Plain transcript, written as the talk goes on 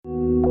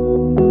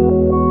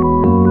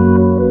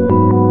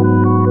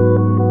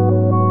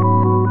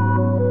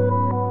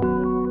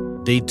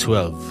Day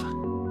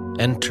 12.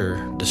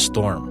 Enter the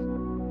storm.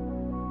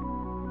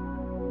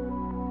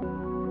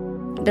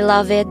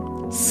 Beloved,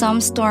 some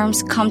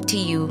storms come to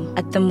you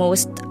at the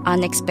most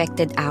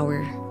unexpected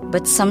hour.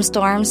 But some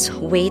storms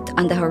wait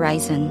on the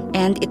horizon,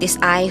 and it is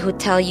I who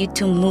tell you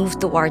to move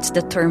towards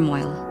the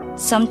turmoil.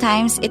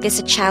 Sometimes it is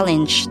a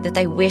challenge that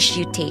I wish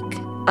you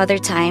take. Other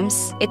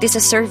times, it is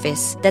a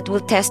service that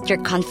will test your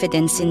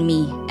confidence in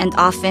me. And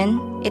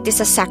often, it is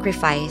a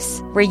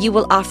sacrifice where you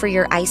will offer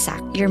your Isaac,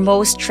 your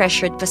most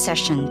treasured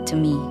possession, to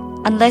me.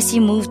 Unless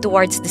you move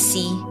towards the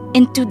sea,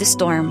 into the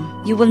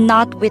storm, you will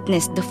not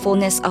witness the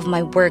fullness of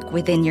my work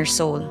within your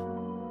soul.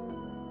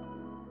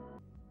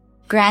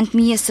 Grant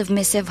me a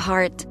submissive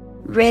heart,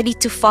 ready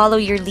to follow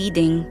your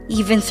leading,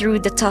 even through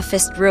the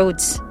toughest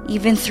roads,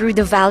 even through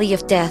the valley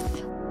of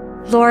death.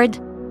 Lord,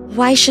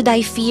 why should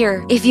I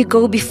fear if you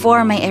go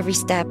before my every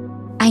step?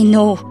 I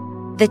know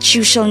that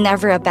you shall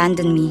never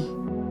abandon me.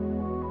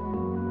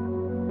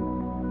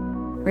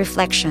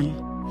 Reflection.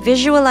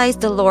 Visualize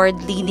the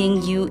Lord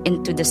leading you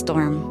into the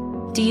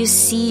storm. Do you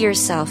see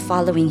yourself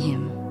following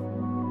Him?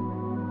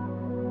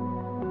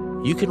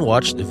 You can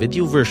watch the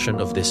video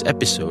version of this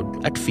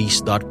episode at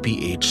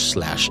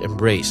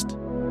feast.ph/embraced.